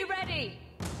 Be ready!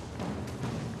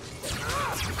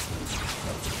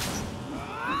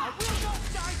 I will not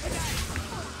die today!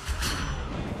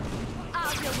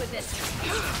 I'll deal with this.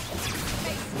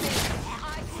 Face me!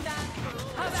 I stand for...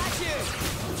 How about you?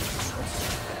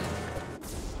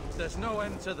 There's no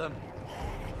end to them.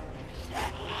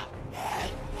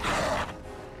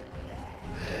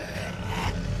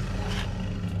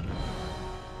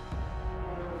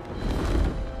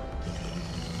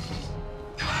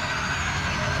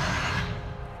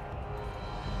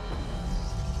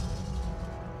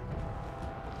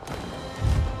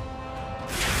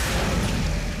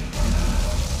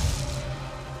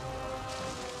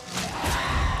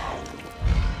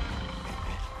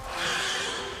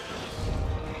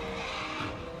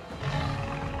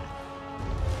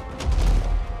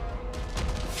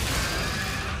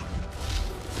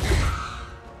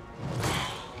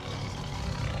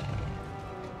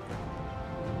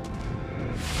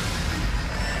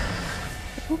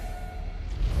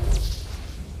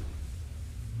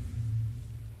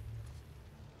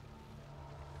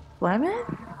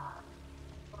 Flemeth?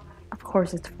 Of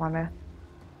course it's Flemeth.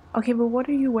 Okay, but what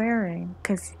are you wearing?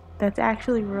 Because that's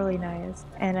actually really nice.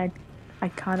 And I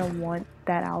kind of want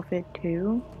that outfit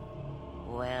too.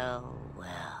 Well,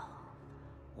 well.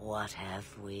 What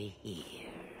have we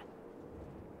here?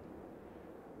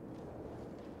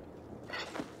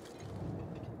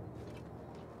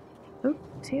 Oop,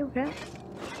 is he okay?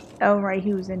 Oh, right,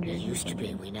 he was injured. It used to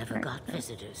be we never got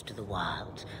visitors to the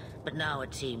wilds, but now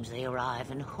it seems they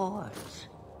arrive in hordes.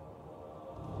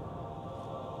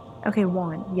 Okay,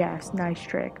 one, yes, nice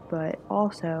trick, but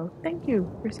also, thank you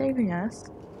for saving us.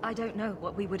 I don't know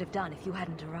what we would have done if you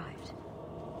hadn't arrived.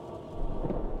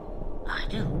 I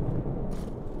do.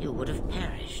 You would have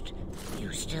perished.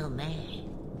 You still may.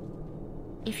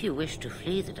 If you wish to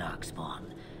flee the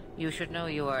Darkspawn, you should know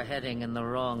you are heading in the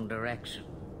wrong direction.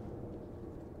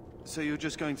 So you're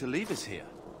just going to leave us here?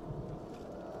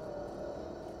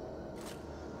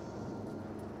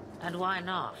 And why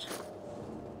not?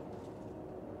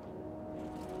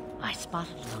 I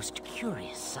spotted a most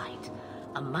curious sight.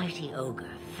 A mighty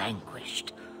ogre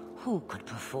vanquished. Who could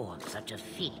perform such a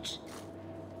feat?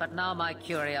 But now my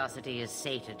curiosity is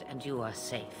sated, and you are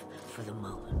safe for the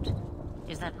moment.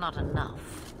 Is that not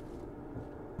enough?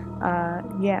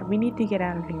 Yeah, we need to get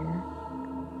out of here.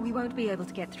 We won't be able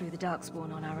to get through the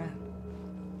Darkspawn on our own.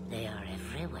 They are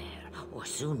everywhere, or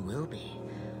soon will be.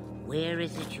 Where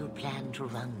is it you plan to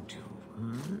run to,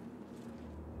 hmm?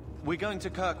 We're going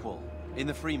to Kirkwall, in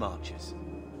the Free Marches.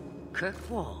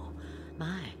 Kirkwall?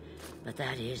 My, but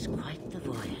that is quite the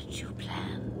voyage you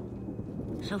plan.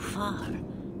 So far,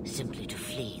 simply to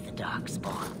flee the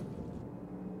Darkspawn.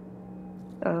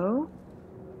 Oh?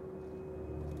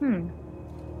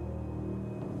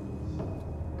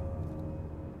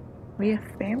 We have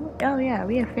family? Oh yeah,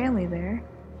 we have family there.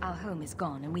 Our home is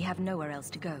gone, and we have nowhere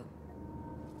else to go.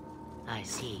 I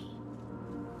see.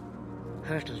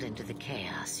 Hurtled into the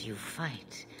chaos, you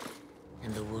fight,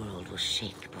 and the world will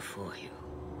shake before you.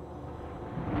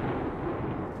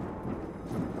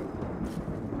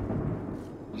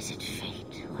 Is it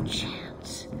fate or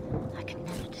chance? I can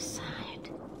never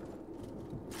decide.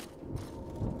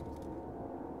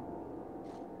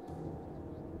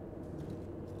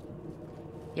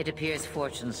 It appears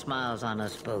fortune smiles on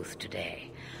us both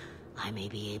today. I may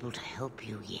be able to help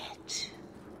you yet.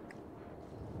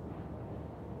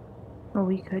 Well,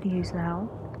 we could use the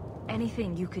help.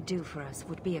 Anything you could do for us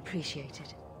would be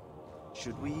appreciated.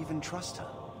 Should we even trust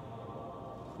her?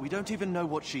 We don't even know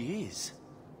what she is.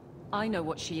 I know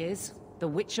what she is. The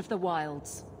Witch of the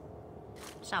Wilds.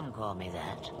 Some call me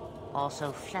that.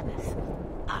 Also Flemeth,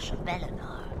 Asha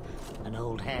Belinar, an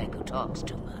old hag who talks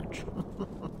too much.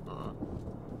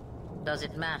 Does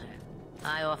it matter?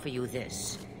 I offer you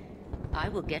this. I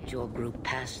will get your group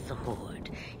past the Horde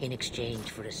in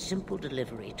exchange for a simple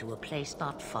delivery to a place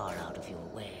not far out of your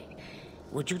way.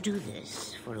 Would you do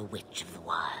this for a Witch of the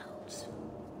Wilds?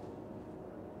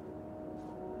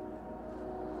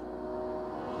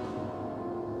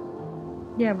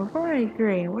 Yeah, before I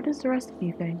agree, what does the rest of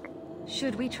you think?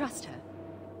 Should we trust her?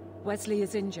 Wesley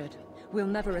is injured. We'll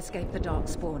never escape the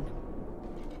Darkspawn.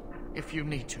 If you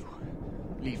need to,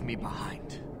 leave me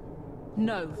behind.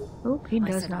 No. Oh, he I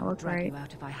does said I not would look drag right. you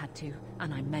out if I had to,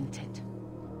 and I meant it.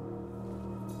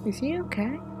 Is he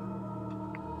okay?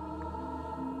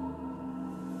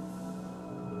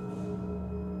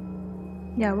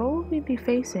 Yeah, what will we be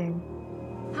facing?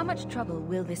 How much trouble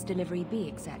will this delivery be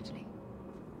exactly?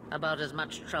 About as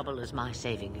much trouble as my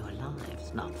saving your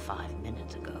lives not 5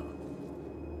 minutes ago.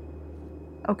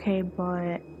 Okay,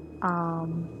 but,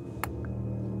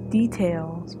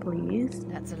 details, please.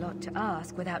 That's a lot to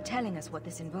ask without telling us what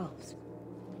this involves.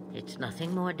 It's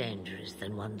nothing more dangerous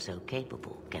than one so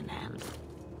capable can handle.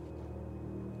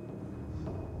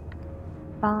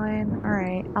 Fine,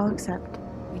 alright, I'll accept.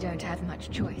 We don't have much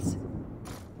choice.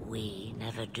 We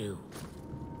never do.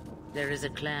 There is a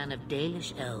clan of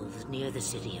Dalish elves near the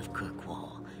city of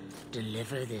Kirkwall.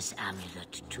 Deliver this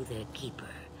amulet to their keeper,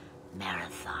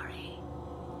 Marathari.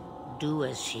 Do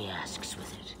as she asks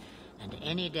with it, and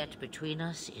any debt between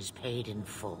us is paid in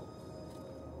full.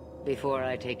 Before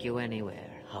I take you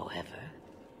anywhere, however,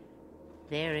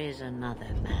 there is another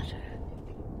matter.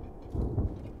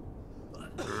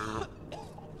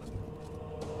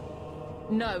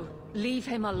 No, leave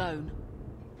him alone.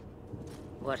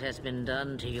 What has been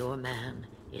done to your man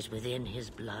is within his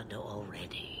blood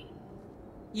already.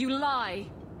 You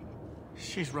lie!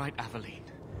 She's right, Aveline.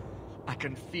 I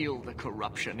can feel the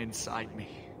corruption inside me.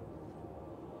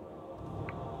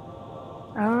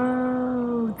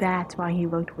 Oh, that's why he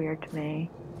looked weird to me.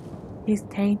 He's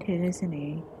tainted, isn't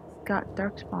he? He's got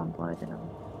darkspawn blood in him.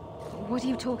 What are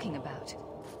you talking about?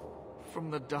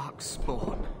 From the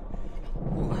Darkspawn.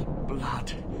 All that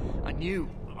blood. I knew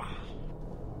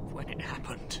when it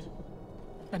happened.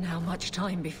 And how much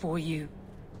time before you?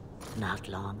 Not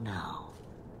long now,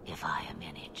 if I am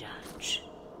any judge.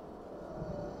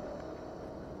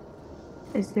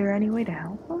 Is there any way to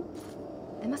help him?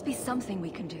 There must be something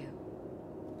we can do.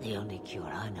 The only cure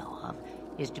I know of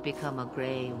is to become a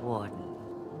Grey Warden.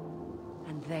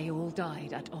 And they all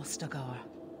died at Ostagar.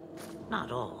 Not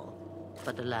all,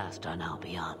 but the last are now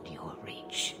beyond your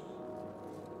reach.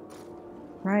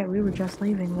 Right, we were just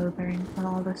leaving Lothering when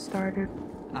all this started.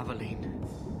 Aveline,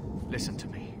 listen to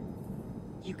me.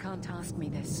 You can't ask me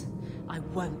this. I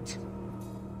won't.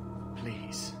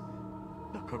 Please.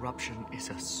 The corruption is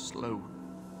a slow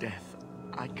death.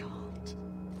 I can't.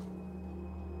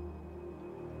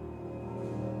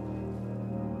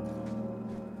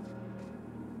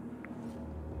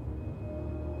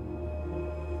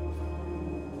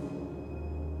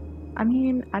 I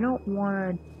mean, I don't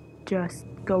want to just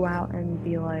go out and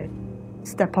be like,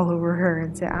 step all over her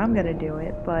and say, I'm gonna do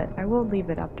it, but I will leave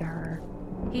it up to her.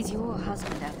 He's your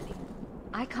husband, Aveline.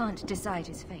 I can't decide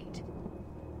his fate.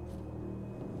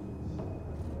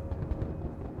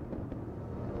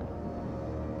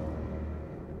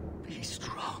 Be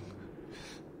strong,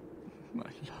 my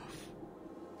love.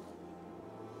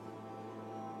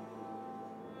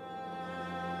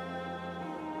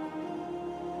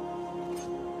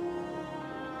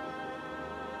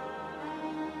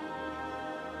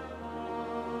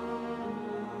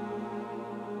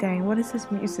 Dang, what is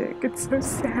this music? It's so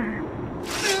sad.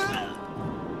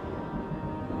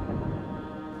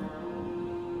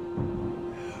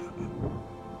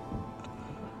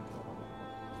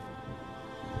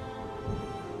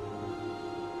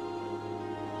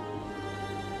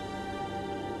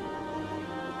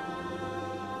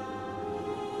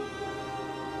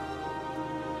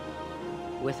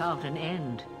 Without an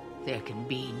end, there can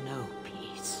be no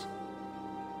peace.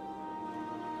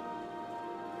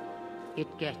 It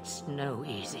gets no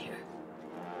easier.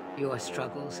 Your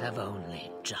struggles have only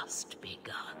just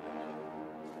begun.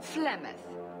 Flemeth,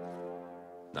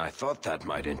 I thought that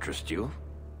might interest you.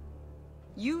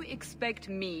 you expect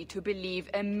me to believe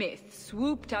a myth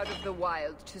swooped out of the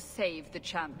wild to save the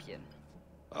champion?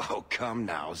 Oh, come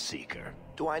now, Seeker.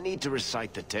 Do I need to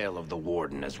recite the tale of the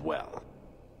Warden as well?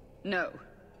 No.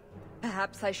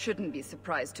 Perhaps I shouldn't be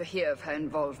surprised to hear of her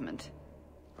involvement.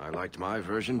 I liked my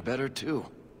version better, too.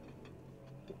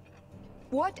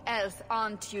 What else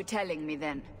aren't you telling me,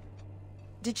 then?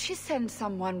 Did she send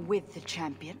someone with the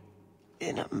champion?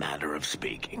 In a matter of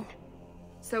speaking.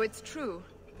 So it's true.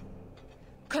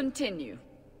 Continue.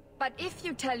 But if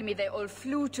you tell me they all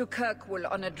flew to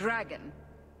Kirkwall on a dragon...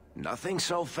 Nothing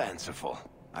so fanciful,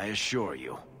 I assure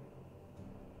you.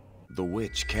 The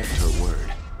witch kept her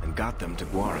word, and got them to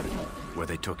Guaran, where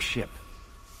they took ship.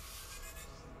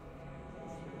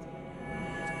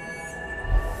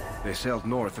 They sailed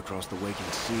north across the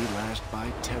waking sea, lashed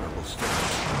by terrible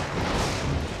storms.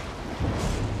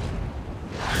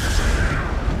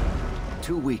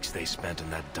 2 weeks they spent in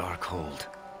that dark hold,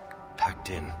 packed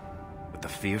in with the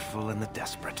fearful and the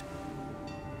desperate.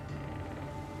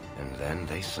 And then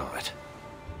they saw it.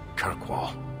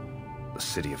 Kirkwall, the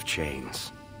city of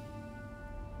chains.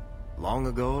 Long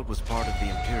ago it was part of the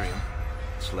Imperium,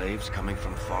 slaves coming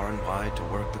from far and wide to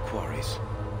work the quarries.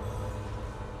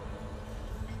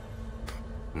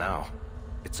 Now,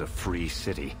 it's a free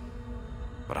city,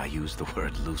 but I use the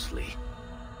word loosely.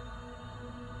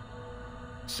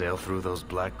 Sail through those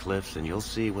black cliffs and you'll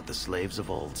see what the slaves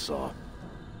of old saw.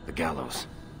 The gallows,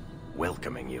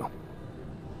 welcoming you.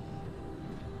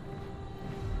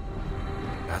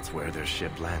 That's where their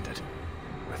ship landed,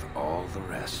 with all the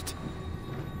rest.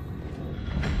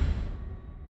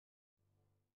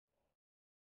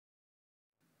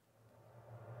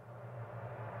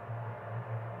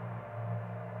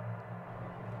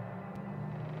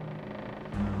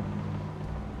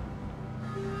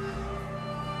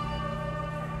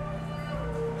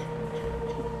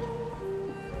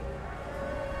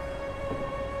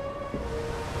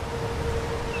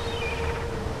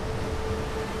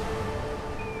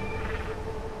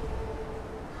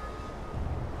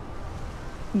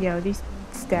 Yo, these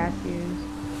statues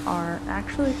are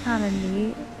actually kind of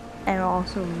neat and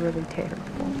also really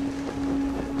terrible.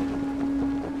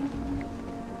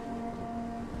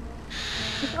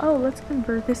 Like, oh, let's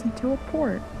convert this into a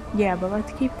port. Yeah, but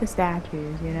let's keep the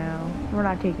statues, you know? We're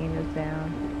not taking this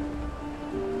down.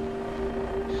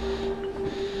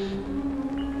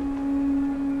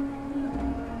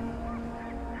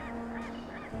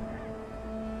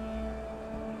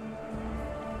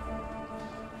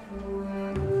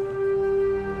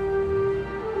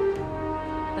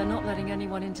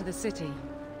 Into the city.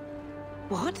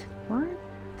 What? What?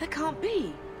 That can't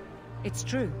be. It's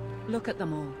true. Look at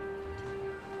them all.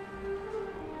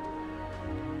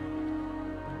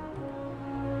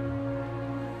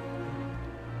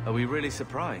 Are we really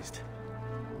surprised?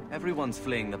 Everyone's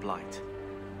fleeing the Blight.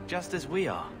 Just as we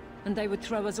are. And they would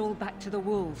throw us all back to the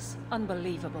wolves.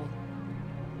 Unbelievable.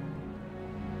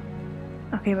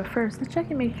 Okay, but first, let's check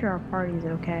and make sure our party's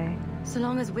okay. So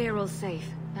long as we're all safe,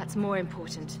 that's more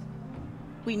important.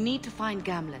 We need to find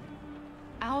Gamlen.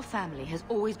 Our family has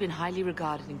always been highly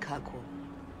regarded in Kirkwall.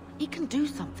 He can do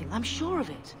something, I'm sure of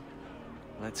it.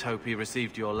 Let's hope he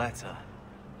received your letter.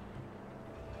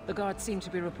 The guards seem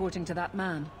to be reporting to that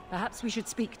man. Perhaps we should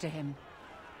speak to him.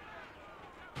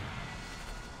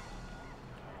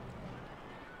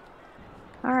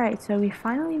 Alright, so we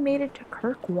finally made it to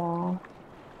Kirkwall.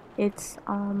 It's,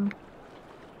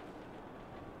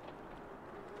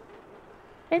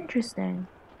 interesting.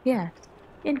 Yes.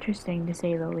 Interesting, to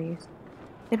say the least.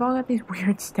 They've all got these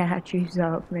weird statues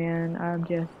up, man. I'm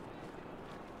just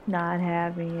not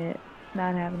having it.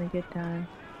 Not having a good time.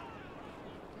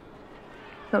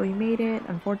 But we made it.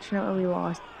 Unfortunately, we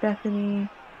lost Bethany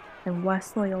and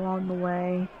Wesley along the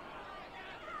way.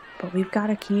 But we've got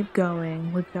to keep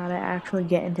going. We've got to actually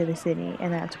get into the city,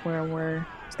 and that's where we're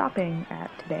stopping at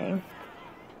today.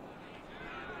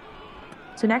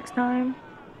 So next time,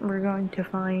 we're going to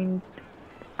find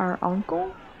our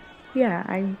uncle? Yeah,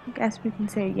 I guess we can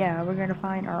say, yeah, we're gonna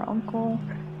find our uncle,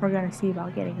 we're gonna see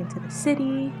about getting into the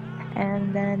city,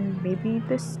 and then maybe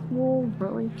this will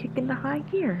really kick into high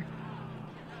gear.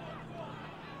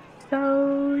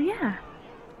 So, yeah.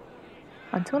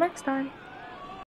 Until next time.